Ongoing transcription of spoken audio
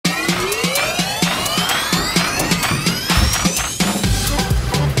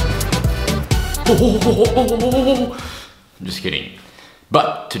I'm just kidding.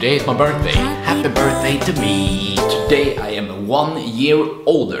 But today is my birthday. Happy birthday to me. Today I am 1 year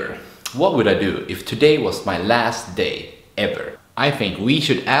older. What would I do if today was my last day ever? I think we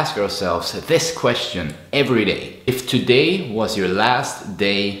should ask ourselves this question every day. If today was your last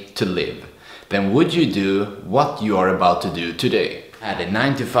day to live, then would you do what you are about to do today? At a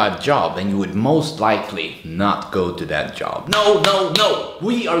 9-to-5 job, then you would most likely not go to that job. No, no, no!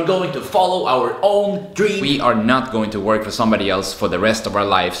 We are going to follow our own dream. We are not going to work for somebody else for the rest of our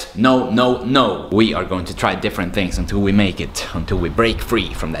lives. No, no, no! We are going to try different things until we make it, until we break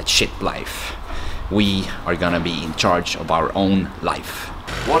free from that shit life. We are gonna be in charge of our own life.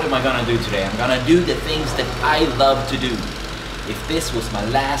 What am I gonna do today? I'm gonna do the things that I love to do. If this was my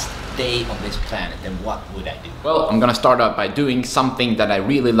last day on this planet, then what would I do? Well, I'm gonna start out by doing something that I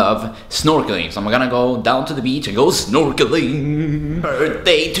really love, snorkeling. So I'm gonna go down to the beach and go snorkeling.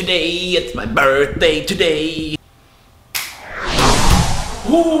 Birthday today, it's my birthday today.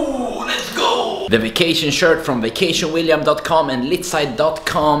 Ooh, let's go! The vacation shirt from vacationwilliam.com and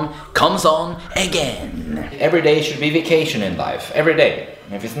litside.com comes on again. Every day should be vacation in life, every day.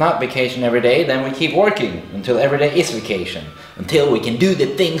 If it's not vacation every day, then we keep working until every day is vacation. Until we can do the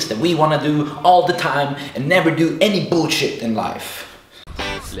things that we want to do all the time and never do any bullshit in life.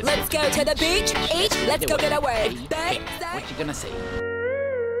 Let's go to the beach, eat, let's go get away. What you gonna say?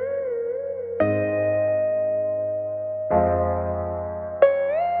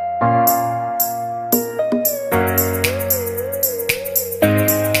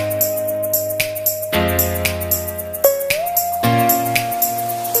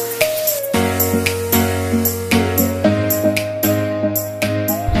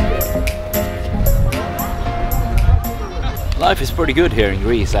 Life is pretty good here in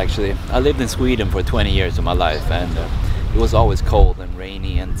Greece, actually. I lived in Sweden for 20 years of my life, and it was always cold and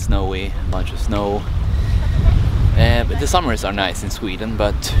rainy and snowy, a bunch of snow. But the summers are nice in Sweden,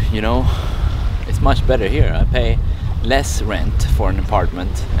 but you know, it's much better here. I pay less rent for an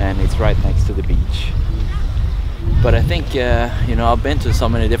apartment and it's right next to the beach. But I think, you know, I've been to so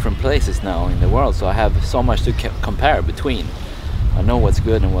many different places now in the world, so I have so much to compare between. I know what's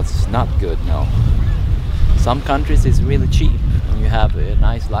good and what's not good now. Some countries it's really cheap and you have a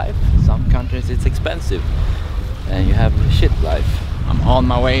nice life. Some countries it's expensive and you have a shit life. I'm on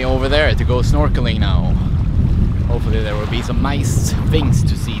my way over there to go snorkeling now. Hopefully there will be some nice things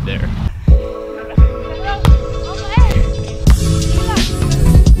to see there.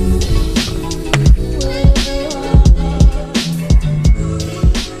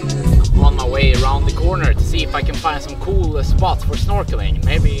 I'm on my way around the corner to see if I can find some cool spots for snorkeling.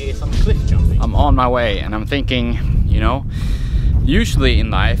 Maybe some cliff jumping. I'm on my way and I'm thinking, you know, usually in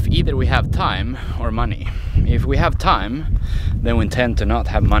life either we have time or money. If we have time, then we tend to not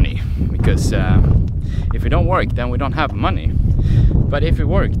have money, because if we don't work, then we don't have money. But if we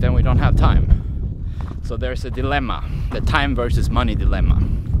work, then we don't have time. So there's a dilemma, the time versus money dilemma.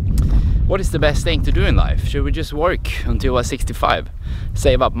 What is the best thing to do in life? Should we just work until we're 65,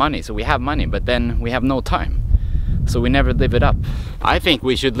 save up money so we have money, but then we have no time, so we never live it up? I think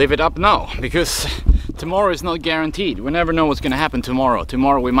we should live it up now, because tomorrow is not guaranteed. We never know what's gonna happen tomorrow.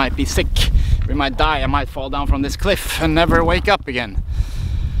 Tomorrow we might be sick, we might die, I might fall down from this cliff and never wake up again.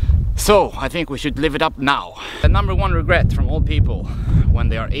 So I think we should live it up now. The number one regret from old people when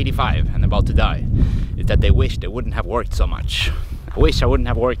they are 85 and about to die is that they wish they wouldn't have worked so much. I wish I wouldn't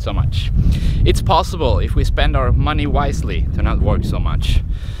have worked so much. It's possible if we spend our money wisely to not work so much.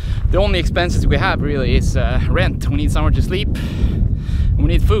 The only expenses we have really is rent. We need somewhere to sleep, and we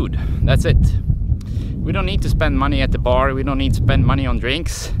need food. That's it. We don't need to spend money at the bar, we don't need to spend money on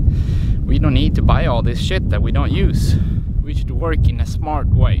drinks. We don't need to buy all this shit that we don't use. We should work in a smart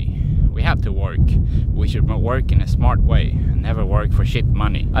way. We have to work. We should work in a smart way and never work for shit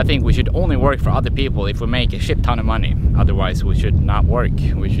money. I think we should only work for other people if we make a shit ton of money. Otherwise we should not work.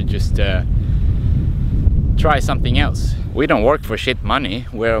 We should just try something else. We don't work for shit money.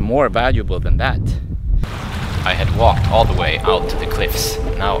 We're more valuable than that. I had walked all the way out to the cliffs.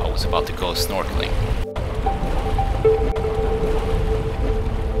 Now I was about to go snorkeling.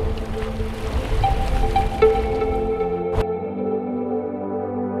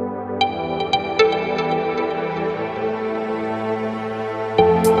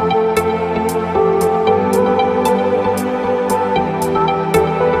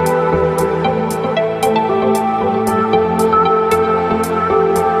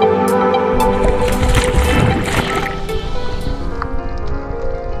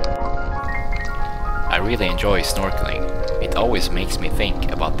 I really enjoy snorkeling. It always makes me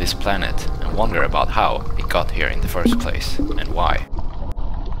think about this planet and wonder about how it got here in the first place and why.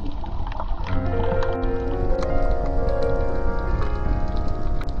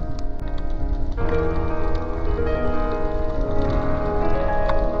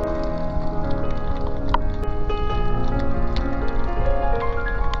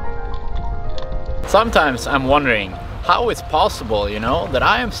 Sometimes I'm wondering how it's possible, you know, that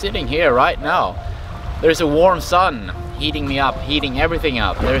I am sitting here right now. There's a warm sun heating me up, heating everything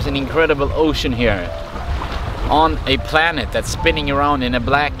up. There's an incredible ocean here on a planet that's spinning around in a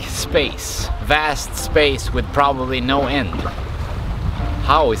black space, vast space with probably no end.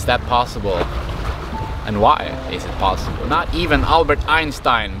 How is that possible? And why is it possible? Not even Albert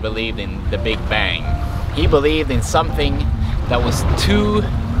Einstein believed in the Big Bang. He believed in something that was too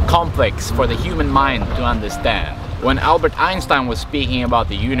complex for the human mind to understand. When Albert Einstein was speaking about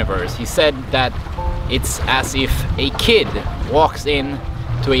the universe, he said that it's as if a kid walks in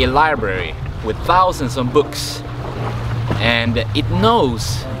to a library with thousands of books, and it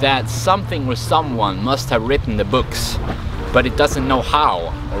knows that something or someone must have written the books, but it doesn't know how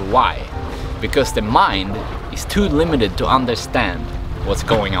or why, because the mind is too limited to understand what's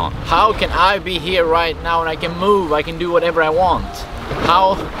going on. How can I be here right now and I can move, I can do whatever I want?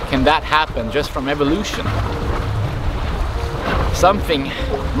 How can that happen just from evolution? Something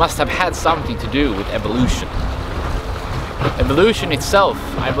must have had something to do with evolution. Evolution itself,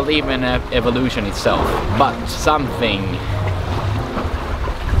 I believe in evolution itself, but something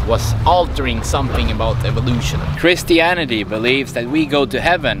was altering something about evolution. Christianity believes that we go to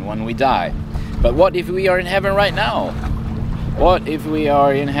heaven when we die. But what if we are in heaven right now? What if we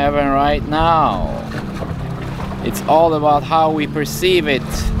are in heaven right now? It's all about how we perceive it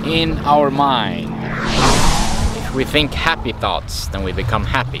in our mind. If we think happy thoughts, then we become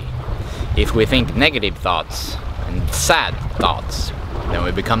happy. If we think negative thoughts and sad thoughts, then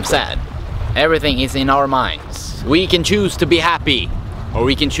we become sad. Everything is in our minds. We can choose to be happy, or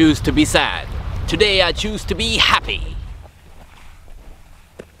we can choose to be sad. Today I choose to be happy.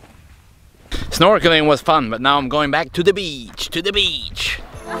 Snorkeling was fun, but now I'm going back to the beach,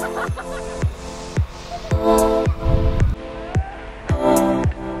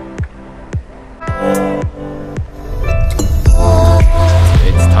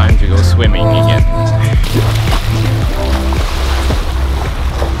 It's time to go swimming again.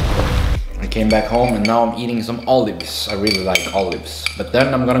 I came back home and now I'm eating some olives. I really like olives. But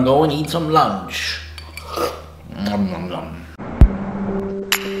then I'm gonna go and eat some lunch. Nom, nom, nom.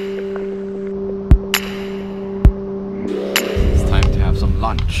 Some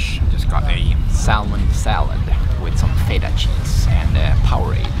lunch. Just got a salmon salad with some feta cheese and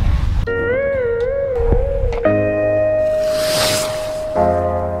Powerade.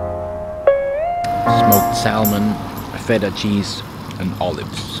 Smoked salmon, feta cheese and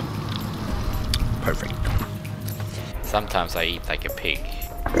olives. Perfect. Sometimes I eat like a pig.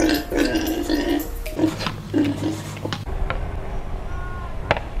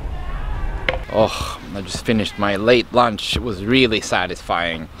 Oh, I just finished my late lunch. It was really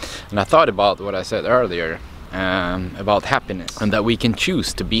satisfying. And I thought about what I said earlier about happiness and that we can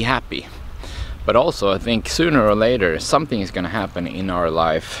choose to be happy. But also I think sooner or later something is going to happen in our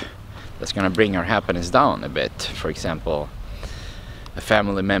life that's going to bring our happiness down a bit. For example, a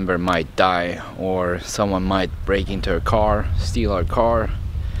family member might die, or someone might break into our car, steal our car.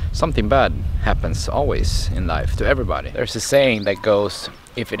 Something bad happens always in life to everybody. There's a saying that goes,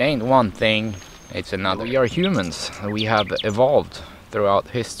 if it ain't one thing, it's another. We are humans. We have evolved throughout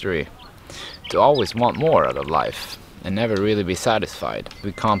history to always want more out of life and never really be satisfied.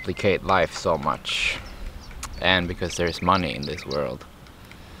 We complicate life so much, and because there's money in this world,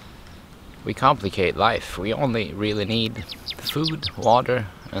 we complicate life. We only really need food, water,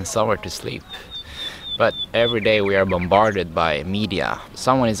 and somewhere to sleep. But every day we are bombarded by media.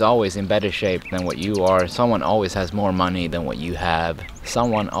 Someone is always in better shape than what you are. Someone always has more money than what you have.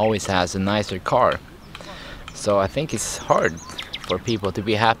 Someone always has a nicer car. So I think it's hard for people to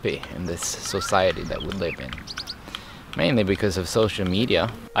be happy in this society that we live in. Mainly because of social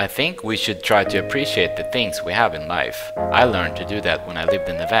media. I think we should try to appreciate the things we have in life. I learned to do that when I lived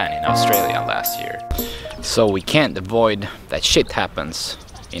in a van in Australia last year. So we can't avoid that shit happens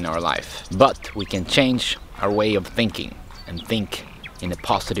in our life, but we can change our way of thinking and think in a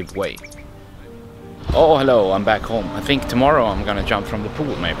positive way. Oh, hello, I'm back home. I think tomorrow I'm gonna jump from the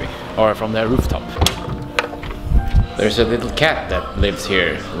pool maybe, or from the rooftop. There's a little cat that lives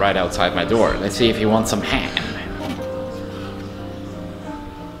here right outside my door. Let's see if he wants some ham.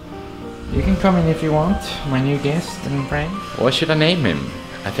 You can come in if you want, my new guest and friend. What should I name him?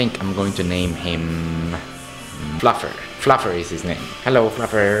 I think I'm going to name him Fluffer. Fluffer is his name. Hello,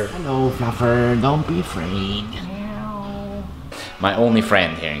 Fluffer. Hello, Fluffer. Don't be afraid. My only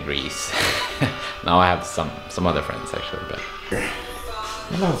friend here in Greece. Now I have some other friends actually, but...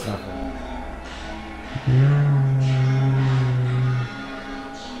 Hello, Fluffer.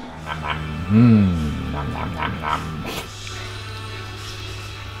 Nom, nom, nom, nom.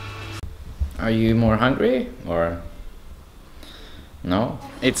 Are you more hungry or no?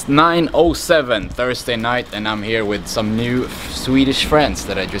 It's 9:07 Thursday night and I'm here with some new Swedish friends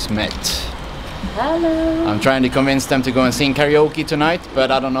that I just met. Hello. I'm trying to convince them to go and sing karaoke tonight, but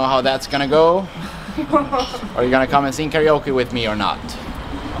I don't know how that's gonna go. Are you gonna come and sing karaoke with me or not?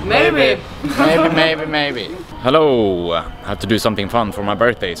 Maybe. Maybe. Hello, I have to do something fun for my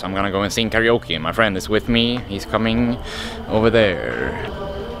birthday, so I'm gonna go and sing karaoke. My friend is with me, he's coming over there.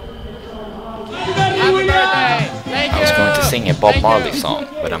 Happy birthday! Thank you! I was going to sing a Bob Marley song,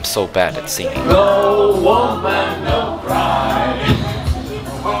 but I'm so bad at singing. No woman, no cry.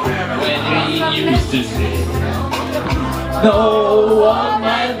 When we used to sing. No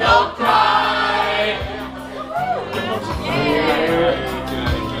woman, no cry.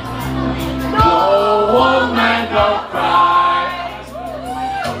 No woman, no cry.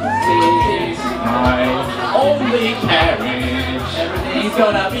 This is my only carriage. Everything's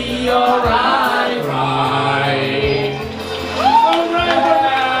gonna be alright, right?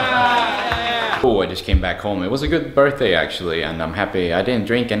 Oh, I just came back home. It was a good birthday actually, and I'm happy. I didn't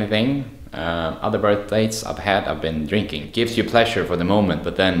drink anything. Other birthdays I've been drinking. Gives you pleasure for the moment,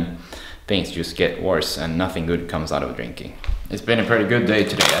 but then things just get worse and nothing good comes out of drinking. It's been a pretty good day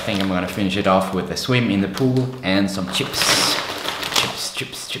today. I think I'm gonna finish it off with a swim in the pool and some chips.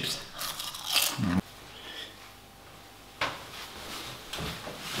 Chips.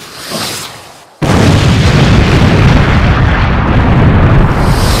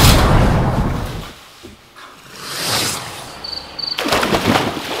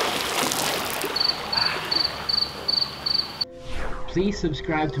 Please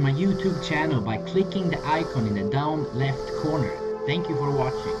subscribe to my YouTube channel by clicking the icon in the down left corner. Thank you for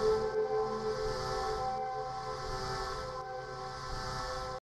watching.